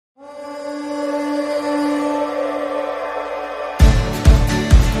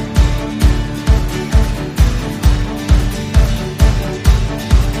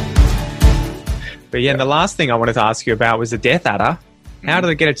But yeah, and the last thing I wanted to ask you about was the death adder. How did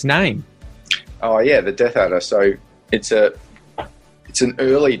it get its name? Oh yeah, the death adder. So it's an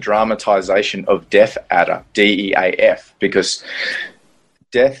early dramatization of death adder, DEAF, because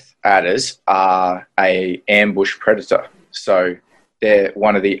death adders are a ambush predator. So they're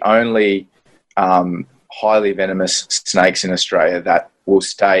one of the only highly venomous snakes in Australia that will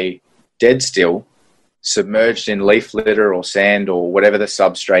stay dead still, submerged in leaf litter or sand or whatever the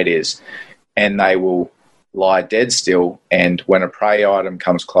substrate is, and they will lie dead still. And when a prey item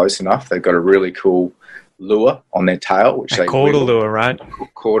comes close enough, they've got a really cool lure on their tail, which they caudal lure, right?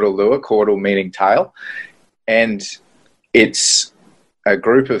 Caudal lure, caudal meaning tail, and it's a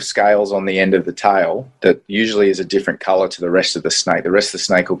group of scales on the end of the tail that usually is a different color to the rest of the snake. The rest of the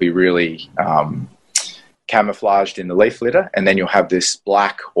snake will be really camouflaged in the leaf litter, and then you'll have this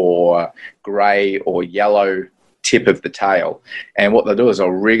black or grey or yellow tip of the tail. And what they'll do is they'll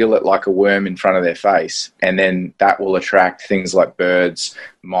wriggle it like a worm in front of their face, and then that will attract things like birds,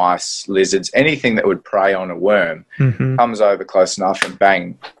 mice, lizards, anything that would prey on a worm. Comes over close enough and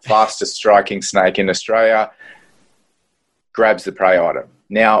bang, fastest striking snake in Australia, grabs the prey item.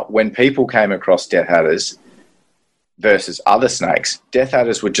 Now, when people came across death adders versus other snakes, death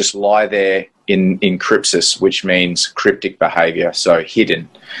adders would just lie there in crypsis, which means cryptic behavior, so hidden.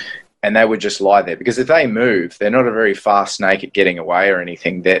 And they would just lie there, because if they move, they're not a very fast snake at getting away or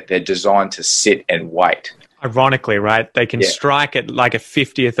anything. They're designed to sit and wait. Ironically, right? They can strike at like a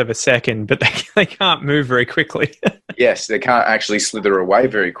 50th of a second, but they can't move very quickly. Yes, they can't actually slither away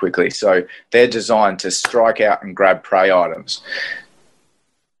very quickly. So they're designed to strike out and grab prey items.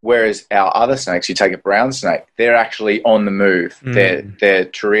 Whereas our other snakes, you take a brown snake, they're actually on the move. They're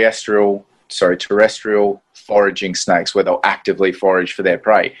terrestrial foraging snakes, where they'll actively forage for their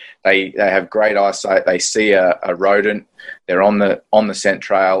prey. They have great eyesight. They see a rodent, they're on the scent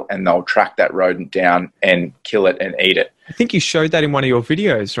trail, and they'll track that rodent down and kill it and eat it. I think you showed that in one of your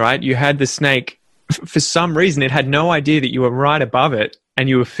videos, right? You had the snake, for some reason, it had no idea that you were right above it, and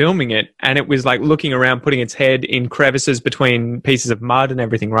you were filming it, and it was like looking around, putting its head in crevices between pieces of mud and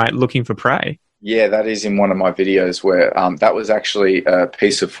everything, right? Looking for prey. Yeah, that is in one of my videos, where that was actually a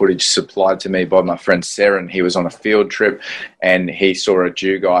piece of footage supplied to me by my friend Seren. He was on a field trip and he saw a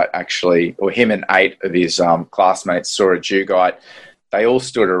dugite actually, or him and 8 of his classmates saw a dugite. They all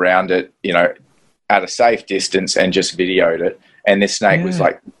stood around it, at a safe distance, and just videoed it. And this snake was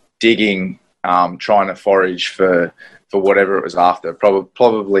like digging, trying to forage for whatever it was after,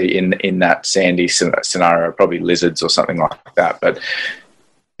 probably in that sandy scenario, probably lizards or something like that. But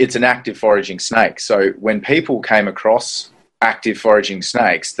it's an active foraging snake. So when people came across active foraging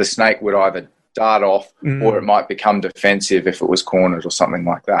snakes, the snake would either dart off or it might become defensive if it was cornered or something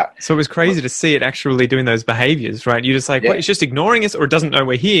like that. So it was crazy to see it actually doing those behaviors, right? You're just like, what, it's just ignoring us, or it doesn't know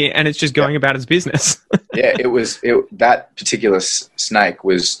we're here, and it's just going about its business. Yeah, that particular snake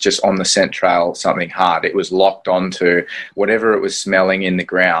was just on the scent trail, something hard. It was locked onto whatever it was smelling in the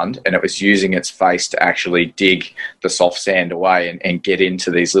ground, and it was using its face to actually dig the soft sand away and get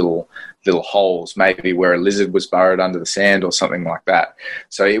into these little holes, maybe where a lizard was burrowed under the sand or something like that.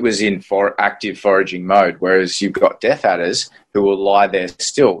 So it was in active foraging mode, whereas you've got death adders who will lie there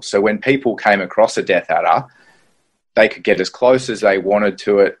still. So when people came across a death adder, they could get as close as they wanted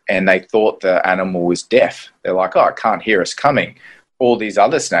to it, and they thought the animal was deaf. They're like, oh, it can't hear us coming. All these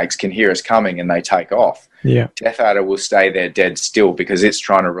other snakes can hear us coming, and they take off. Yeah. Death adder will stay there dead still because it's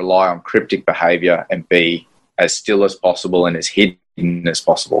trying to rely on cryptic behavior and be as still as possible and as hidden as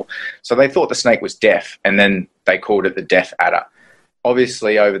possible. So they thought the snake was deaf, and then they called it the death adder.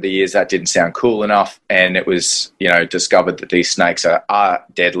 Obviously, over the years, that didn't sound cool enough, and it was, discovered that these snakes are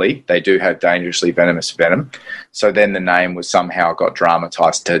deadly. They do have dangerously venomous venom. So then the name was somehow got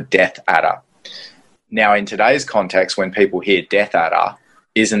dramatized to death adder. Now, in today's context, when people hear death adder,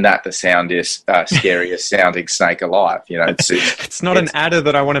 isn't that the scariest sounding snake alive? It's not an adder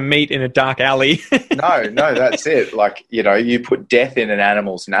that I want to meet in a dark alley. No, that's it. Like, you put death in an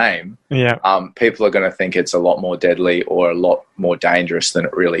animal's name. Yeah. People are going to think it's a lot more deadly or a lot more dangerous than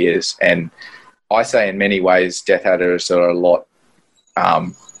it really is. And I say in many ways, death adders are a lot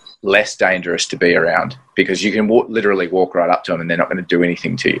less dangerous to be around, because you can literally walk right up to them and they're not going to do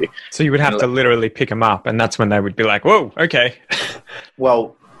anything to you. So you would have to literally pick them up, and that's when they would be like, whoa, okay.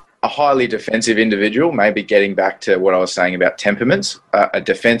 Well, a highly defensive individual, maybe getting back to what I was saying about temperaments, a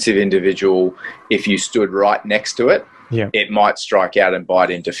defensive individual, if you stood right next to it, it might strike out and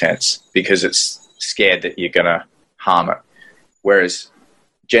bite in defense because it's scared that you're going to harm it. Whereas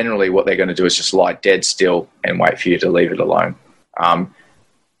generally what they're going to do is just lie dead still and wait for you to leave it alone.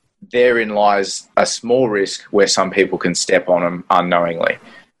 Therein lies a small risk where some people can step on them unknowingly.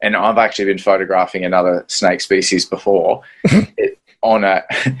 and I've actually been photographing another snake species before, on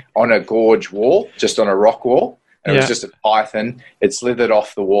a gorge wall, just on a rock wall. And it was just a python. It slithered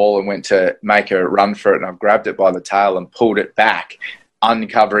off the wall and went to make a run for it, and I've grabbed it by the tail and pulled it back,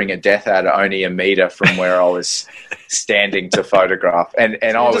 uncovering a death adder only a meter from where I was standing to photograph. And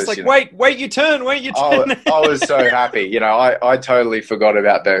I was just like, wait your turn. I was so happy. I totally forgot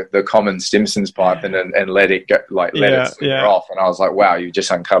about the common Stimson's python and let it go, let it slither off. And I was like, wow, you just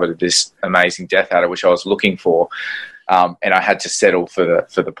uncovered this amazing death adder, which I was looking for. And I had to settle for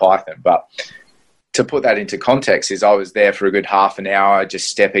the python. But to put that into context is I was there for a good half an hour just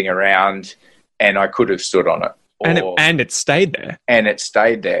stepping around, and I could have stood on it. And it stayed there. And it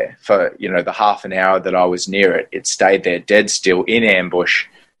stayed there for, the half an hour that I was near it. It stayed there dead still in ambush.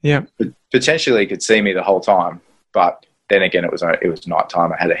 Yeah. Potentially could see me the whole time. But then again, it was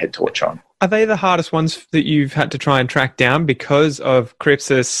nighttime. I had a head torch on. Are they the hardest ones that you've had to try and track down because of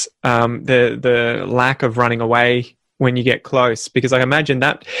Crypsis, the lack of running away when you get close? Because I imagine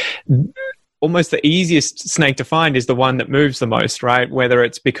that almost the easiest snake to find is the one that moves the most, right? Whether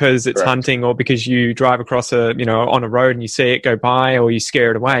it's because it's hunting or because you drive across on a road and you see it go by or you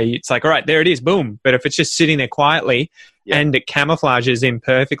scare it away. It's like, all right, there it is, boom. But if it's just sitting there quietly and it camouflages in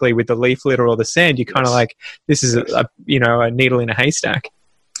perfectly with the leaf litter or the sand, you're kind of like, this is a needle in a haystack.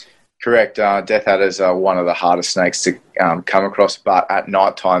 Correct. Death adders are one of the hardest snakes to come across, but at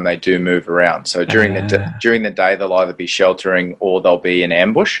night time they do move around. So during the day they'll either be sheltering or they'll be in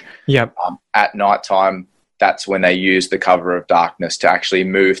ambush. Yep. At night time, that's when they use the cover of darkness to actually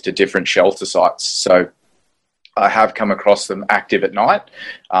move to different shelter sites. So I have come across them active at night,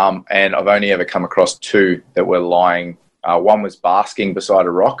 and I've only ever come across two that were lying. One was basking beside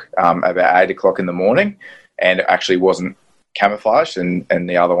a rock about 8 o'clock in the morning, and it actually wasn't camouflaged, and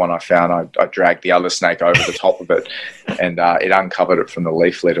the other one I found, I dragged the other snake over the top of it, and it uncovered it from the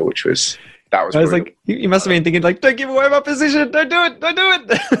leaf litter, which was like, you must have been thinking like, don't give away my position, don't do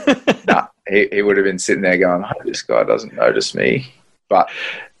it. Nah, he would have been sitting there going, oh, this guy doesn't notice me. But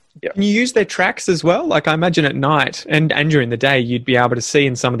yeah. Can you use their tracks as well? Like I imagine at night and during the day, you'd be able to see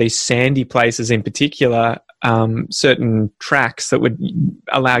in some of these sandy places in particular, certain tracks that would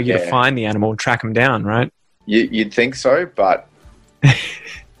allow you to find the animal and track them down, right? You'd think so, but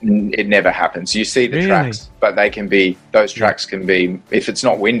it never happens. You see the tracks, but those tracks can be, if it's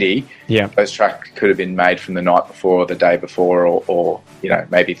not windy, those tracks could have been made from the night before or the day before or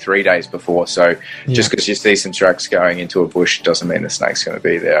maybe 3 days before. So just because you see some tracks going into a bush doesn't mean the snake's going to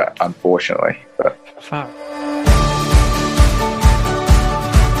be there, unfortunately. But